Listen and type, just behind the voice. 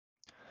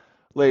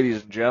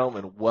Ladies and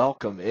gentlemen,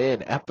 welcome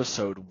in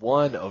episode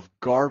 1 of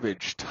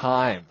Garbage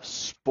Time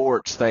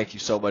Sports. Thank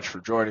you so much for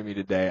joining me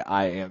today.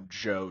 I am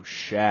Joe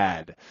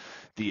Shad,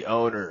 the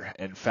owner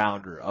and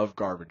founder of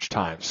Garbage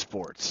Time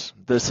Sports.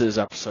 This is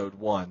episode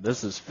 1.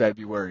 This is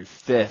February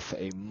 5th,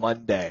 a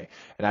Monday,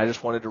 and I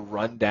just wanted to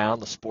run down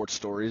the sports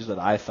stories that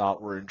I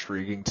thought were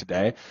intriguing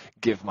today,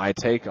 give my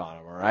take on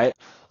them, all right?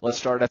 Let's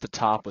start at the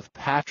top with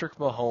Patrick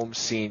Mahomes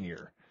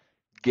Sr.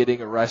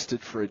 getting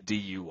arrested for a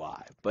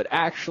DUI. But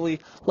actually,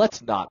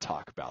 let's not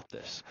talk about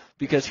this.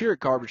 Because here at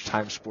Garbage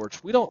Time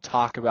Sports, we don't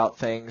talk about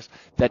things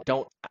that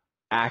don't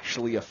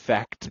actually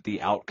affect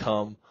the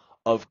outcome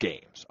of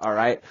games. All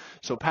right?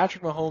 So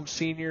Patrick Mahomes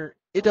Sr.,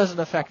 it doesn't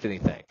affect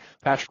anything.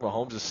 Patrick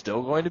Mahomes is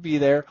still going to be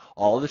there.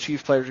 All of the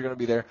Chiefs players are going to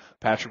be there.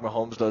 Patrick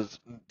Mahomes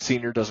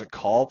Sr. doesn't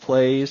call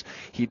plays.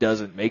 He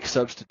doesn't make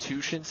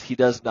substitutions. He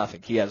does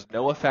nothing. He has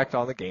no effect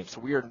on the game.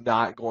 So we are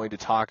not going to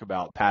talk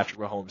about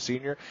Patrick Mahomes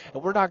Sr.,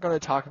 and we're not going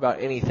to talk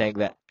about anything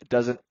that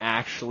doesn't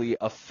actually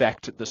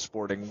affect the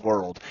sporting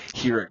world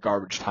here at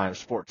Garbage Time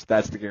Sports.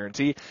 That's the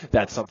guarantee.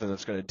 That's something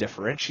that's going to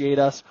differentiate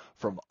us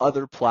from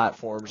other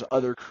platforms,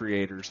 other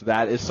creators.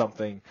 That is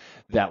something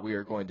that we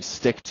are going to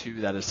stick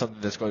to. That is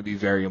something that's going to be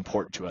very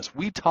important to us.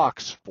 We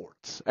talk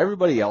sports.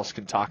 Everybody else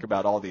can talk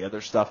about all the other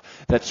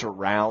stuff that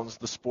surrounds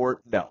the sport.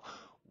 No,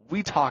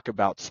 we talk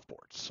about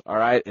sports, all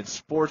right? And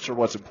sports are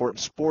what's important.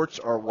 Sports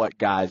are what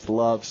guys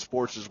love.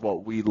 Sports is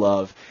what we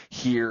love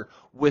here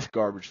with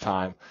Garbage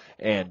Time,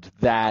 and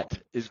that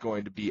is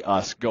going to be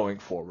us going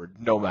forward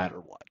no matter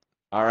what,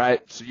 all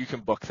right? So you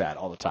can book that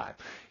all the time.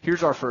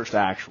 Here's our first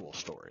actual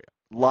story.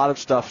 A lot of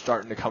stuff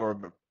starting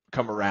to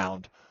come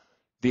around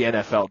the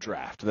NFL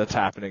draft that's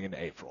happening in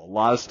April. A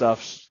lot of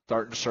stuff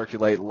starting to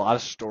circulate, a lot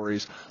of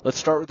stories. Let's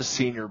start with the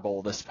Senior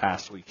Bowl this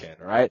past weekend,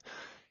 all right?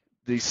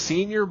 The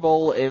Senior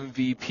Bowl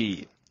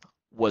MVP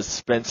was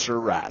Spencer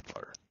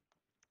Rattler,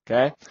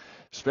 okay?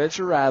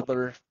 Spencer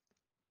Rattler,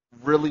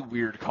 really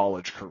weird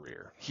college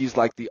career. He's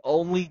like the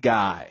only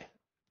guy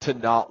to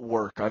not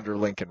work under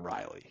Lincoln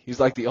Riley. He's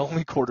like the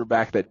only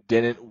quarterback that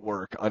didn't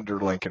work under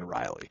Lincoln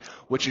Riley,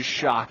 which is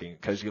shocking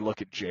because you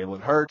look at Jalen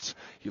Hurts,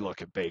 you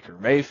look at Baker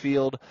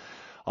Mayfield,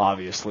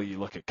 obviously you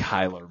look at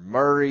Kyler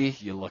Murray,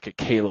 you look at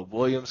Caleb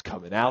Williams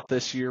coming out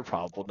this year,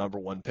 probable number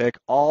 1 pick.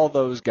 All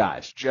those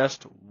guys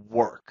just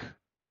work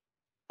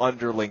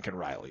under Lincoln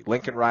Riley.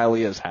 Lincoln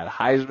Riley has had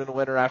Heisman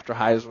winner after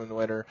Heisman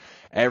winner.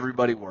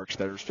 Everybody works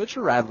there. Spencer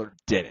Rattler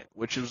didn't,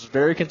 which was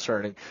very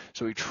concerning.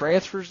 So he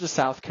transfers to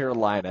South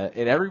Carolina,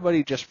 and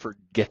everybody just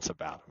forgets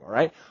about him, all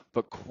right?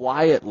 But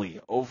quietly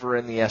over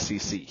in the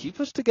SEC, he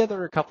puts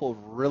together a couple of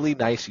really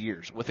nice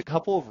years with a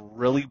couple of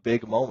really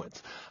big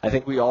moments. I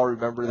think we all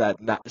remember that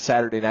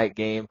Saturday night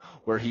game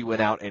where he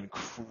went out and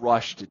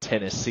crushed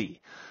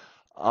Tennessee.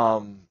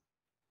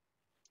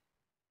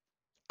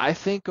 I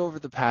think over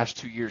the past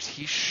 2 years,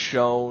 he's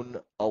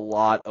shown a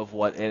lot of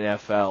what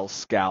NFL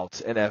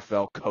scouts,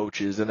 NFL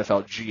coaches,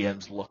 NFL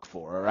GMs look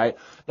for, all right?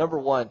 Number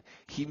 1,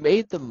 he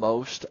made the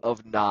most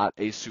of not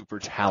a super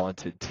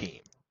talented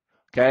team.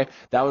 Okay,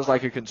 that was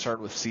like a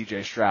concern with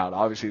C.J. Stroud.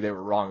 Obviously, they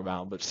were wrong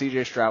about him, but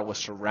C.J. Stroud was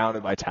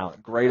surrounded by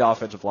talent. Great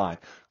offensive line,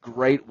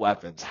 great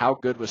weapons. How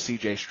good was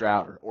C.J.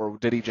 Stroud, or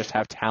did he just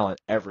have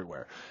talent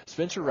everywhere?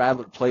 Spencer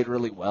Rattler played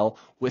really well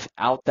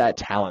without that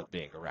talent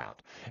being around.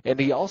 And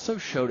he also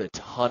showed a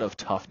ton of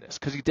toughness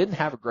because he didn't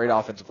have a great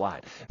offensive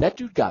line. That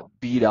dude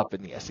got beat up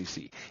in the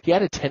SEC. He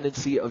had a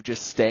tendency of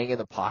just staying in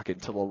the pocket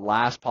until the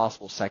last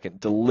possible second,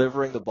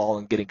 delivering the ball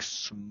and getting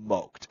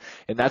smoked.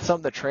 And that's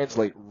something that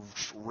translates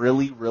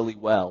really, really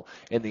well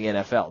in the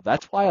NFL.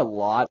 That's why a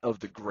lot of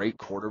the great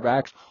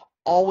quarterbacks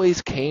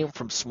always came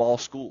from small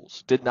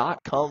schools, did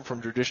not come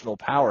from traditional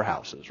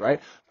powerhouses, right?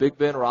 Big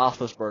Ben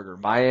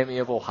Roethlisberger, Miami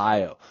of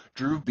Ohio,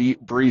 Drew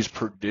Brees,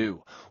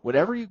 Purdue.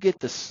 Whenever you get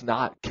the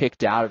snot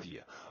kicked out of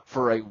you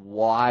for a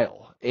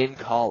while in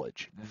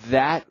college,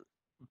 that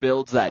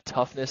builds that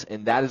toughness,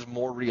 and that is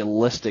more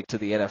realistic to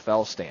the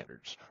NFL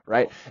standards,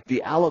 right?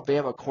 The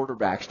Alabama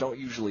quarterbacks don't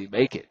usually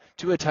make it.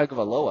 Tua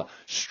Tagovailoa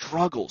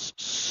struggles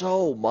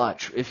so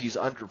much if he's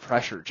under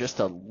pressure just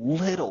a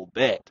little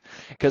bit,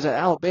 because at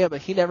Alabama,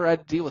 he never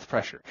had to deal with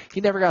pressure. He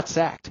never got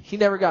sacked. He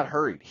never got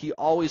hurried. He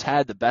always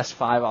had the best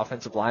 5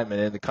 offensive linemen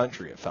in the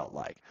country, it felt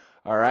like.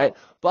 All right,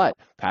 but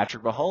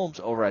Patrick Mahomes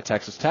over at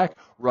Texas Tech,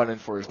 running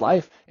for his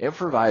life,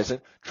 improvising,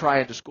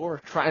 trying to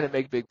score, trying to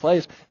make big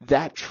plays,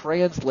 that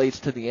translates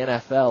to the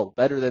NFL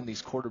better than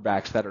these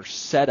quarterbacks that are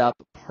set up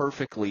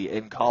perfectly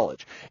in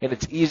college, and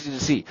it's easy to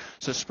see.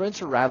 So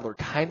Spencer Rattler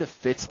kind of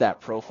fits that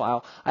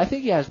profile. I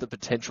think he has the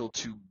potential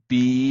to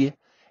be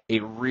a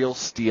real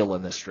steal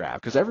in this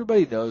draft because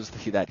everybody knows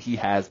that he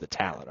has the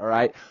talent, all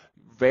right?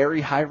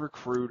 Very high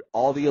recruit,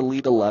 all the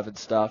Elite 11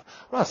 stuff.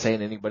 I'm not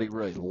saying anybody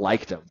really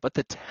liked him, but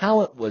the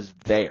talent was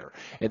there.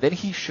 And then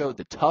he showed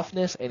the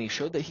toughness, and he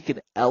showed that he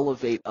can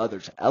elevate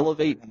others,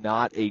 elevate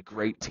not a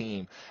great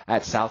team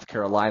at South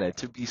Carolina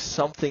to be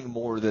something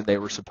more than they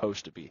were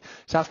supposed to be.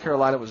 South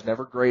Carolina was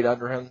never great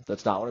under him.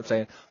 That's not what I'm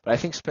saying. But I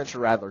think Spencer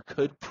Rattler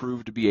could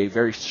prove to be a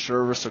very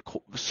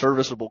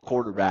serviceable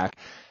quarterback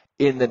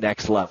in the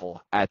next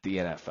level at the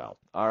NFL.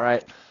 All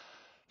right.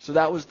 So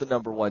that was the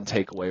number one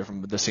takeaway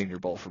from the Senior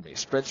Bowl for me.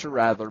 Spencer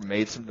Rattler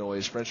made some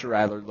noise. Spencer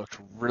Rattler looked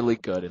really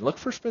good. And look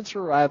for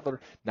Spencer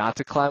Rattler not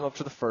to climb up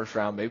to the first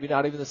round, maybe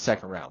not even the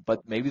second round,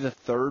 but maybe the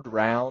third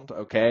round,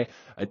 okay?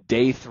 A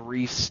day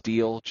 3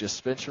 steal. Just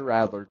Spencer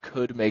Rattler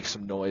could make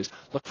some noise.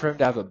 Look for him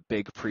to have a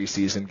big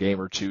preseason game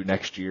or two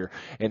next year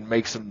and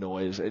make some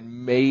noise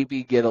and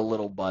maybe get a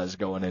little buzz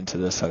going into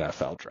this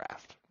NFL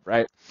draft,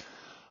 right?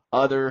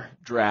 Other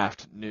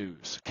draft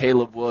news.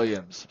 Caleb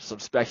Williams, some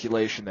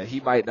speculation that he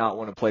might not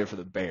want to play for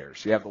the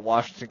Bears. You have the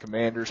Washington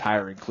Commanders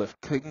hiring Cliff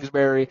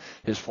Kingsbury,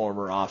 his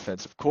former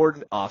offensive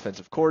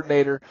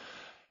coordinator,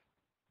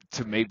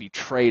 to maybe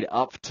trade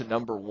up to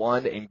number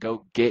 1 and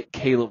go get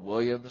Caleb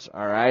Williams,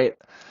 all right?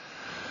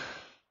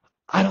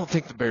 I don't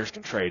think the Bears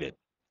can trade it.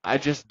 I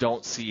just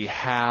don't see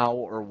how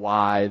or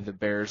why the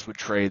Bears would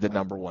trade the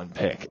number 1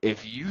 pick.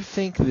 If you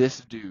think this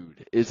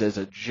dude is as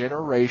a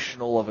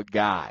generational of a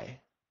guy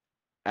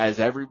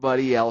as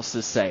everybody else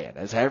is saying,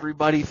 as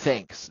everybody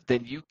thinks,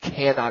 then you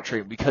cannot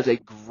trade him, because a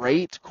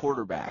great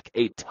quarterback,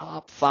 a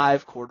top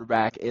 5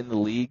 quarterback in the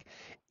league,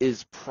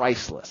 is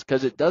priceless,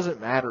 because it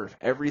doesn't matter if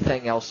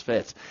everything else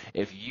fits.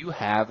 If you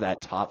have that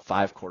top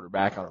 5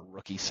 quarterback on a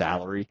rookie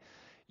salary,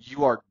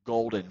 you are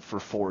golden for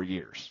 4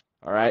 years.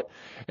 All right.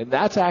 And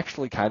that's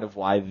actually kind of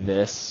why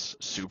this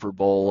Super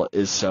Bowl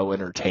is so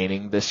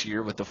entertaining this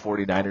year with the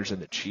 49ers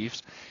and the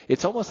Chiefs.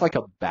 It's almost like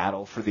a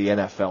battle for the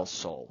NFL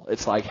soul.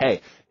 It's like, hey,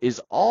 is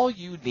all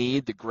you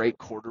need the great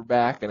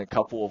quarterback and a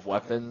couple of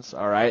weapons,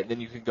 all right, and then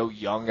you can go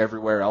young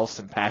everywhere else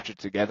and patch it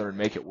together and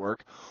make it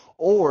work?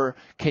 Or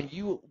can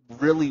you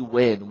really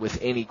win with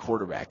any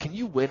quarterback? Can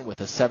you win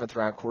with a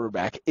 7th-round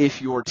quarterback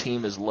if your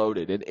team is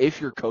loaded and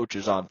if your coach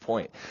is on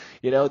point?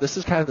 You know, this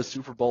is kind of the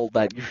Super Bowl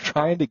that you're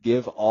trying to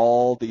give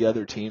all the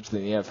other teams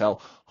in the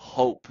NFL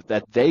hope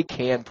that they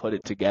can put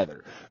it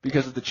together.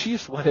 Because if the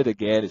Chiefs win it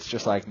again, it's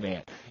just like,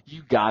 man,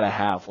 you got to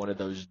have one of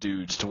those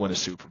dudes to win a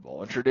Super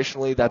Bowl. And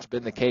traditionally, that's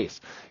been the case.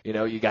 You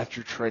know, you got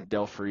your Trent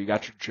Dilfer, you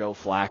got your Joe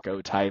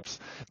Flacco types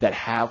that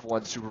have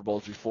won Super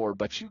Bowls before,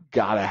 but you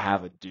got to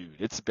have a dude.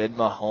 It's been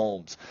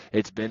Mahomes,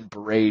 it's been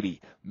Brady,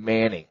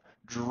 Manning,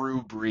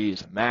 Drew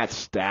Brees, Matt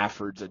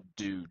Stafford's a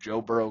dude.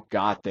 Joe Burrow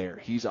got there.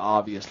 He's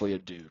obviously a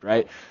dude,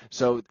 right?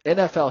 So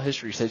NFL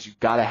history says you've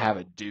got to have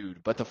a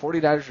dude, but the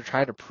 49ers are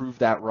trying to prove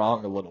that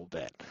wrong a little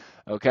bit,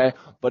 okay?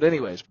 But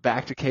anyways,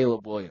 back to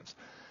Caleb Williams.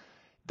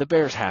 The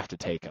Bears have to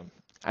take him.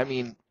 I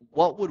mean,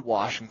 what would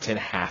Washington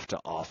have to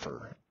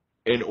offer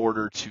in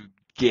order to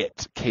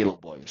get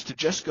Caleb Williams, to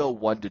just go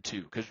 1 to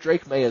 2? Because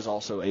Drake May is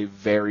also a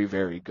very,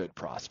 very good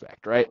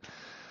prospect, right?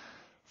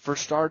 For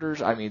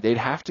starters, I mean, they'd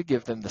have to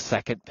give them the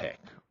 2nd pick,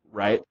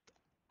 right?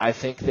 I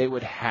think they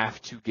would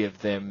have to give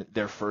them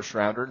their 1st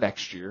rounder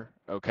next year,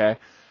 okay?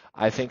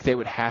 I think they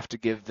would have to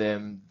give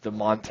them the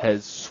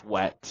Montez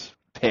Sweat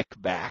pick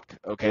back,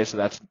 okay? So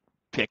that's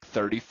pick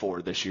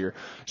 34 this year.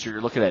 So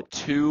you're looking at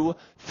 2,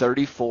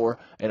 34,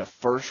 and a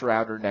 1st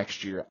rounder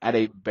next year at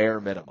a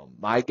bare minimum.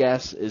 My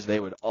guess is they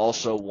would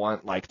also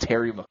want like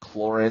Terry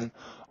McLaurin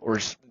or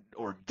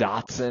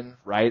Dotson,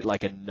 right?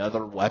 Like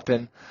another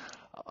weapon.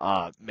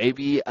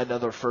 Maybe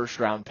another 1st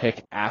round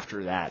pick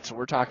after that. So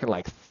we're talking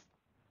like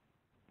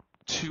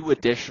 2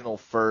 additional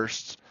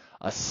firsts,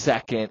 a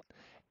 2nd,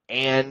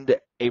 and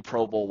a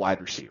Pro Bowl wide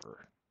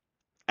receiver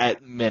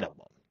at minimum.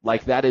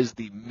 Like, that is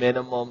the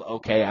minimum.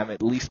 Okay, I'm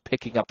at least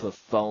picking up the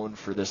phone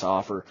for this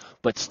offer.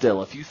 But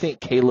still, if you think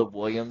Caleb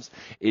Williams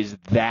is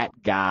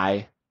that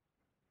guy,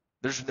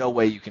 there's no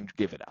way you can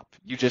give it up.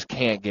 You just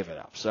can't give it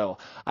up. So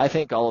I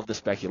think all of the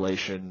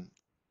speculation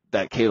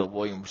that Caleb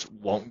Williams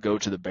won't go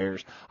to the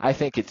Bears, I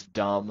think it's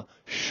dumb,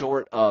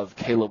 short of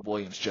Caleb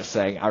Williams just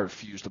saying, I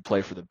refuse to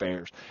play for the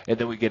Bears. And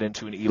then we get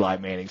into an Eli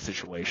Manning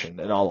situation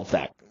and all of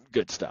that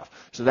good stuff.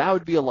 So that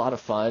would be a lot of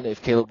fun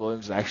if Caleb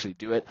Williams would actually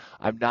do it.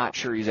 I'm not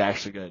sure he's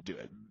actually going to do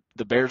it.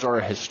 The Bears are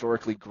a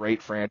historically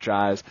great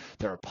franchise.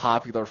 They're a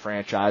popular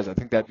franchise. I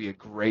think that'd be a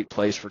great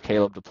place for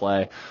Caleb to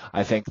play.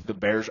 I think the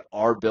Bears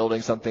are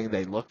building something.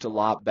 They looked a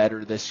lot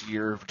better this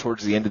year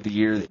towards the end of the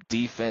year. The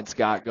defense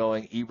got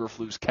going.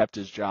 Eberflus kept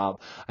his job.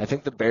 I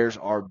think the Bears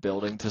are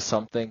building to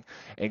something,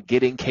 and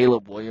getting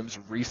Caleb Williams,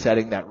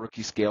 resetting that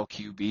rookie scale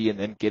QB, and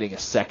then getting a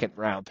 2nd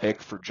round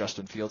pick for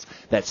Justin Fields,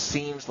 that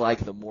seems like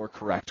the more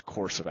correct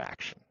course of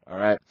action. All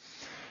right.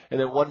 And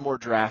then one more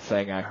draft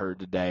thing I heard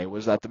today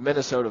was that the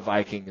Minnesota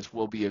Vikings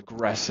will be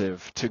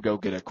aggressive to go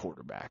get a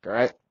quarterback, all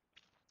right?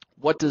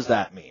 What does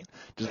that mean?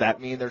 Does that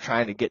mean they're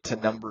trying to get to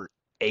number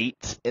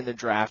 8 in the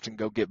draft and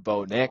go get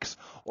Bo Nix?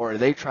 Or are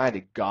they trying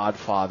to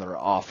Godfather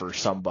offer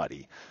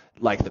somebody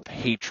like the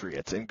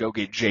Patriots and go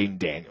get Jaden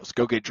Daniels,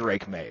 go get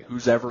Drake May,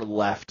 who's ever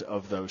left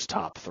of those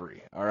top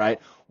 3, all right?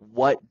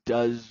 What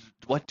do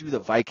the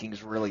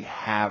Vikings really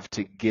have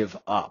to give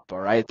up, all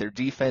right? Their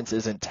defense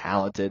isn't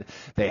talented.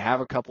 They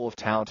have a couple of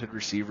talented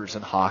receivers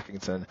in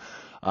Hawkinson.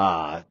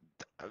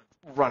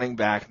 Running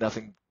back,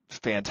 nothing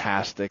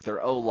fantastic.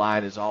 Their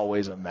O-line is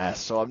always a mess.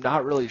 So I'm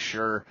not really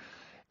sure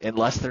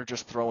unless they're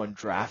just throwing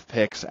draft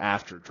picks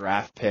after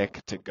draft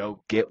pick to go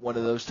get one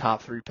of those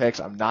top 3 picks,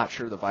 I'm not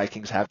sure the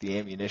Vikings have the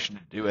ammunition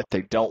to do it.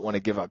 They don't want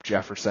to give up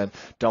Jefferson,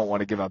 don't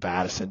want to give up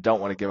Addison,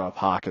 don't want to give up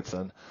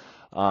Hockenson.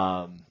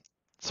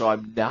 So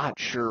I'm not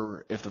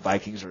sure if the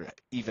Vikings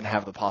even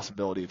have the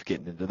possibility of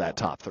getting into that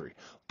top 3.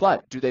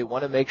 But do they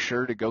want to make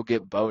sure to go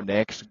get Bo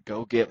Nix,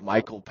 go get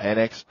Michael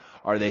Penix?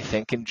 Are they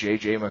thinking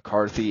J.J.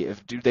 McCarthy?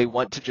 Do they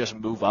want to just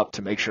move up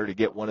to make sure to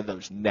get one of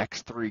those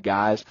next 3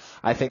 guys?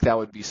 I think that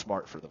would be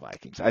smart for the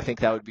Vikings. I think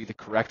that would be the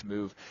correct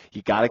move.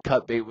 You got to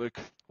cut bait with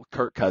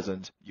Kirk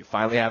Cousins. You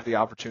finally have the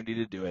opportunity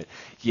to do it.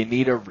 You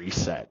need a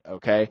reset,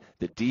 okay?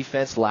 The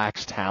defense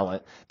lacks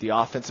talent. The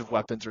offensive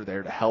weapons are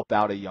there to help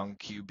out a young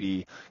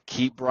QB.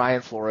 Keep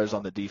Brian Flores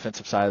on the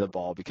defensive side of the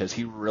ball because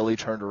he really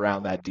turned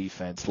around that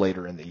defense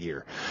later in the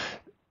year.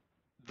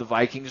 The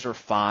Vikings are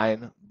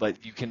fine,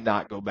 but you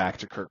cannot go back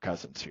to Kirk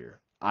Cousins here.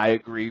 I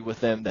agree with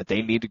them that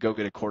they need to go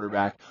get a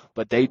quarterback,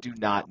 but they do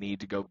not need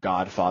to go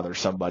godfather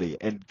somebody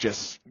and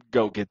just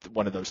go get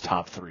one of those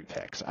top 3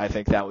 picks. I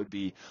think that would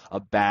be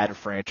a bad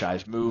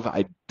franchise move.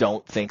 I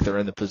don't think they're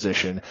in the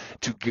position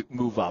to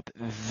move up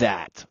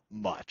that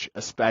much,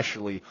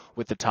 especially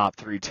with the top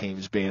 3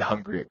 teams being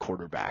hungry at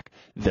quarterback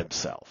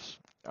themselves.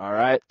 All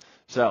right,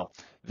 so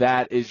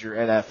that is your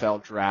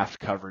NFL draft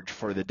coverage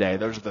for the day.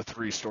 Those are the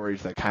 3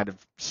 stories that kind of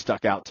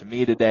stuck out to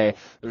me today.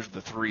 Those are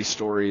the 3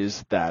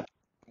 stories that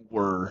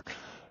were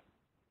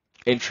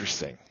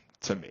interesting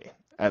to me,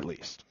 at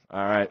least. All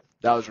right,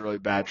 that was a really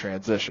bad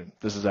transition.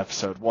 This is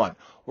episode 1.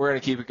 We're going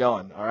to keep it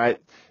going, all right?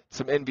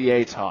 Some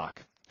NBA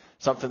talk.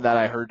 Something that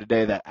I heard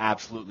today that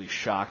absolutely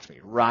shocked me.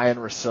 Ryan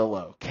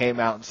Russillo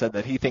came out and said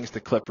that he thinks the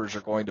Clippers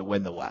are going to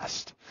win the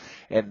West.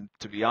 And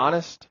to be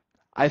honest,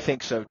 I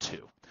think so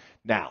too.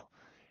 Now,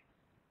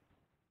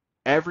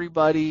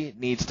 everybody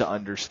needs to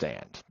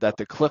understand that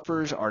the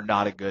Clippers are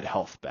not a good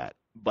health bet.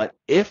 But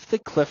if the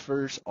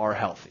Clippers are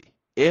healthy,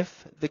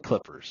 if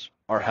Kawhi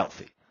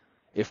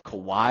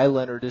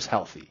Leonard is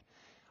healthy,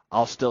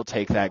 I'll still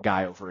take that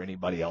guy over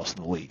anybody else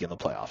in the league in the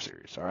playoff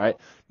series, all right?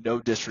 No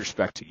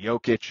disrespect to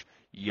Jokic,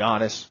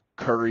 Giannis,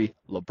 Curry,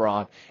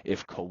 LeBron.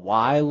 If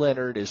Kawhi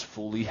Leonard is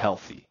fully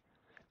healthy,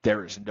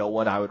 there is no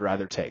one I would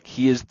rather take.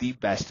 He is the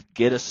best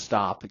get a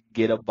stop,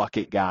 get a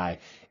bucket guy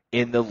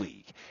in the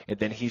league. And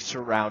then he's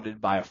surrounded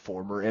by a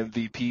former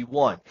MVP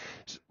one.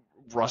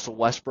 Russell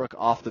Westbrook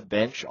off the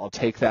bench, I'll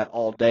take that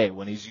all day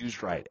when he's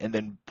used right. And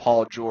then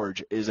Paul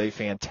George is a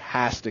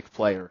fantastic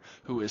player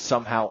who is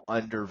somehow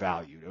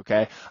undervalued,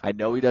 okay? I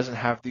know he doesn't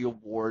have the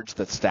awards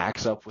that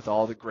stacks up with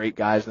all the great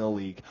guys in the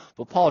league,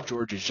 but Paul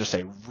George is just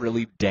a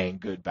really dang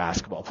good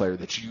basketball player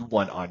that you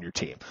want on your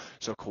team.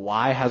 So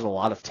Kawhi has a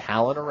lot of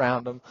talent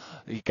around him.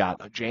 You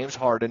got James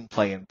Harden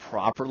playing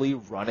properly,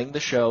 running the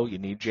show. You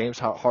need James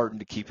Harden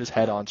to keep his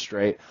head on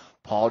straight.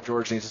 Paul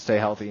George needs to stay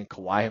healthy, and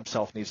Kawhi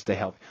himself needs to stay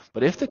healthy.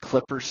 But if the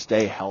Clippers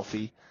stay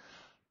healthy,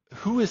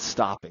 who is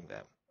stopping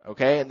them?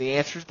 Okay, and the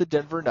answer is the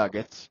Denver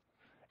Nuggets,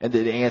 and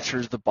the answer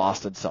is the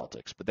Boston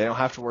Celtics. But they don't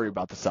have to worry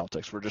about the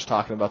Celtics. We're just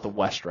talking about the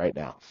West right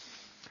now.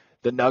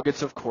 The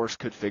Nuggets, of course,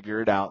 could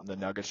figure it out, and the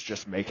Nuggets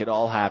just make it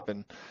all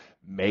happen,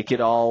 make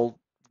it all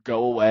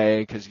go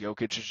away, because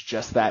Jokic is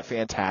just that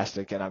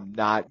fantastic, and I'm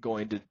not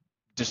going to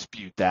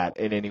dispute that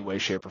in any way,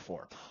 shape, or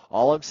form.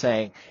 All I'm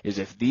saying is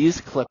if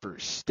these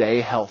Clippers stay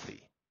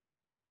healthy,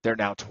 they're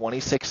now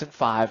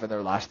 26-5 in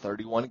their last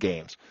 31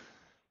 games.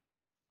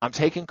 I'm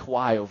taking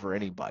Kawhi over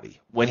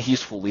anybody when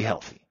he's fully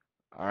healthy.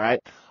 All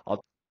right?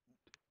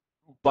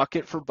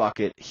 Bucket for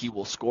bucket, he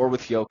will score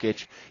with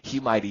Jokic. He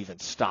might even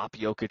stop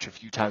Jokic a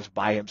few times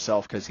by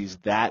himself because he's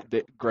that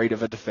great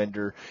of a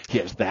defender. He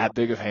has that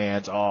big of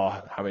hands.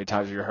 Oh, how many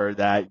times have you heard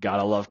that?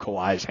 Gotta love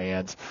Kawhi's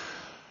hands.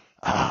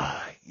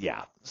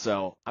 Yeah,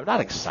 so I'm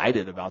not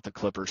excited about the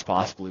Clippers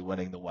possibly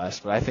winning the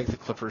West, but I think the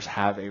Clippers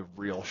have a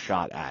real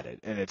shot at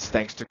it, and it's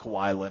thanks to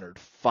Kawhi Leonard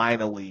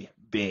finally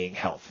being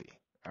healthy.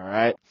 All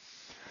right?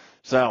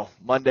 So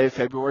Monday,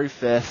 February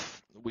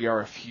 5th, we are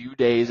a few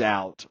days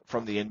out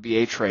from the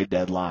NBA trade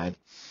deadline,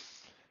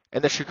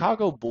 and the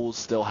Chicago Bulls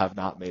still have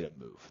not made a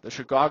move. The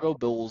Chicago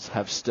Bulls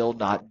have still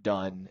not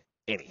done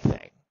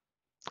anything.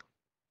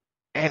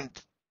 And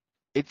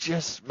it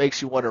just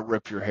makes you want to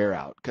rip your hair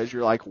out because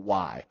you're like,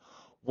 why?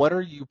 What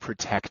are you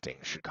protecting,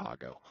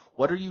 Chicago?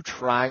 What are you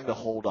trying to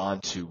hold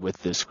on to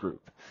with this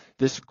group?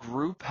 This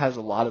group has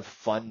a lot of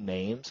fun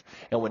names,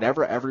 and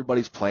whenever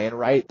everybody's playing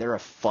right, they're a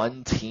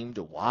fun team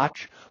to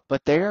watch,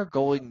 but they are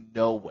going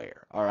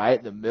nowhere, all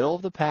right? The middle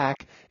of the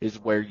pack is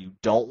where you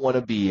don't want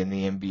to be in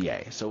the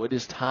NBA, so it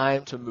is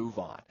time to move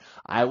on.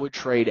 I would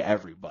trade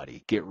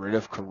everybody. Get rid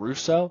of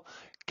Caruso,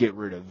 get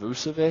rid of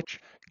Vucevic,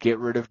 get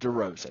rid of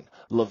DeRozan.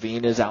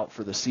 Levine is out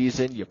for the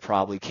season. You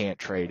probably can't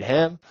trade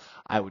him.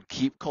 I would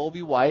keep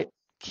Colby White,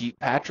 keep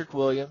Patrick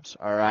Williams,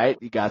 all right?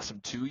 You got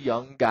some 2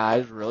 young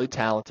guys, really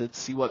talented.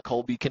 See what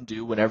Colby can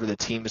do whenever the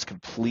team is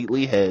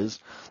completely his.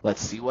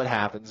 Let's see what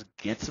happens.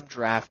 Get some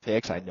draft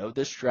picks. I know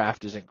this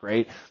draft isn't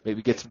great.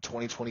 Maybe get some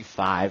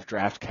 2025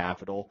 draft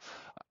capital,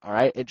 all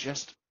right? And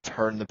just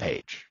turn the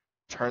page.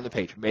 Turn the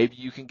page. Maybe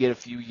you can get a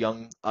few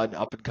young,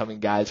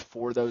 up-and-coming guys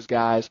for those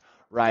guys.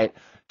 right?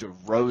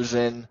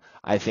 DeRozan,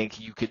 I think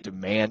you could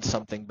demand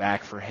something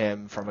back for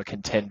him from a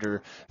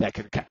contender that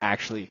could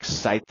actually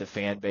excite the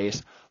fan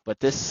base. But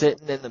this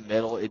sitting in the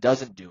middle, it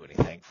doesn't do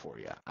anything for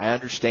you. I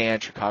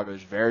understand Chicago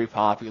is very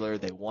popular.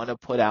 They want to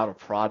put out a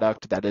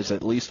product that is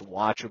at least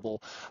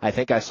watchable. I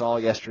think I saw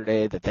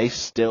yesterday that they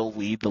still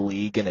lead the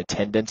league in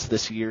attendance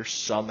this year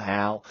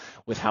somehow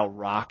with how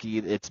rocky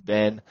it's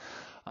been.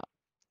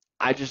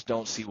 I just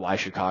don't see why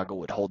Chicago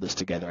would hold this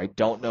together. I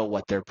don't know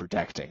what they're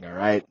protecting, all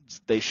right?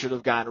 They should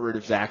have gotten rid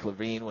of Zach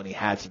LaVine when he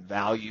had some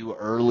value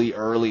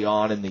early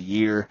on in the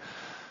year.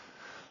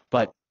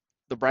 But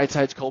the bright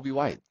side's Kobe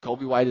White.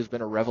 Kobe White has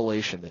been a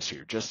revelation this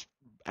year. Just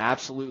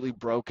absolutely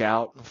broke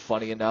out,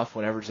 funny enough,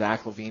 whenever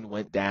Zach LaVine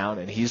went down,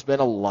 and he's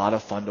been a lot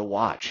of fun to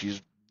watch.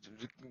 He's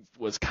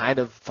was kind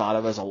of thought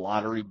of as a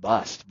lottery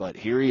bust, but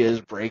here he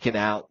is breaking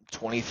out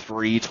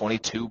 23,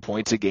 22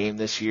 points a game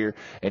this year,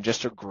 and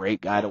just a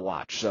great guy to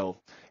watch. So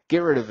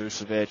get rid of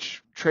Vucevic,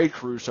 trade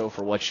Caruso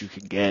for what you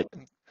can get.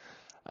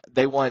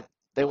 They want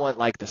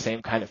like the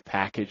same kind of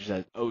package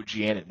that OG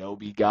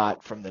Anunoby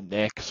got from the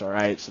Knicks, all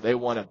right? So they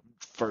want a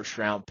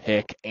first-round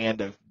pick and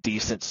a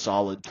decent,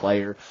 solid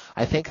player.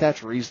 I think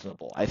that's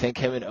reasonable. I think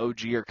him and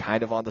OG are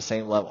kind of on the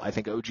same level. I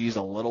think OG's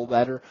a little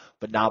better,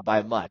 but not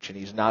by much, and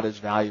he's not as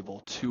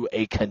valuable to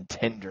a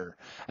contender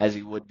as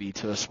he would be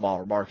to a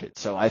smaller market.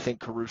 So I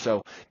think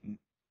Caruso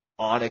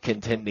on a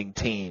contending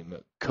team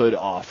could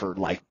offer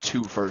like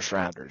 2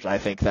 first-rounders. I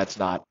think that's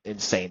not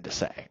insane to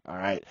say, all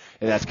right?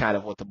 And that's kind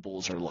of what the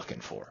Bulls are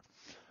looking for.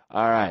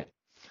 All right,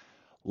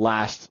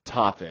 last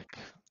topic.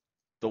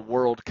 The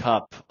World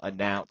Cup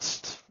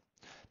announced.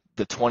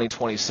 The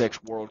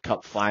 2026 World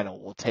Cup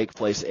final will take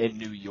place in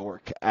New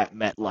York at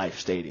MetLife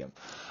Stadium.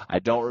 I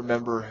don't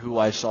remember who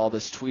I saw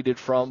this tweeted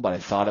from, but I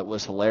thought it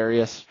was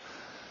hilarious.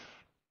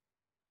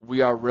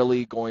 We are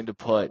really going to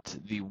put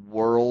the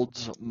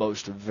world's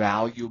most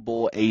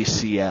valuable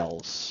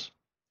ACLs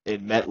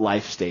in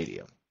MetLife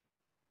Stadium,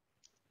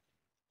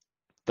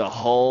 the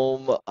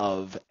home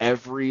of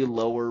every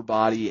lower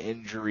body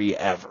injury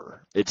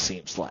ever, it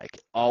seems like.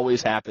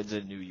 Always happens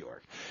in New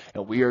York.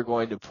 And we are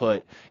going to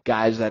put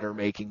guys that are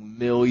making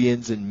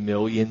millions and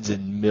millions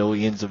and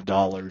millions of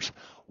dollars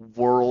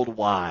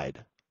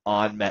worldwide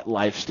on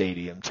MetLife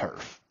Stadium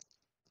turf.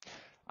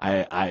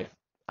 I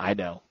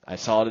know. I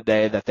saw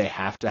today that they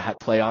have to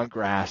play on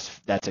grass.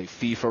 That's a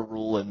FIFA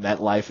rule, and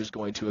MetLife is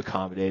going to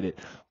accommodate it.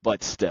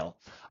 But still,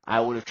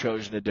 I would have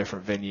chosen a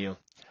different venue.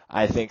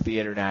 I think the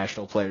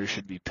international players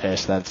should be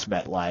pissed that it's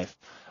MetLife.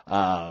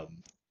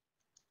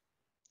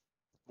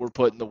 We're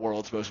putting the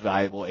world's most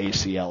valuable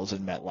ACLs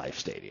in MetLife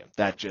Stadium.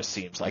 That just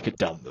seems like a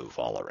dumb move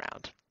all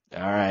around.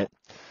 All right.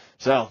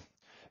 So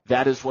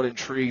that is what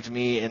intrigued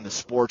me in the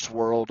sports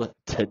world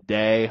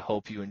today.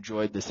 Hope you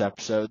enjoyed this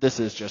episode.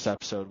 This is just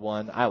episode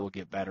 1. I will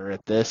get better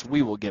at this.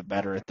 We will get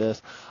better at this.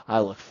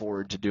 I look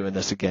forward to doing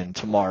this again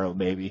tomorrow,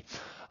 maybe.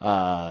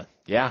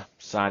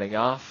 Signing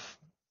off.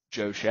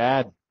 Joe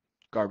Shad,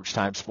 Garbage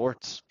Time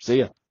Sports. See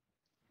ya.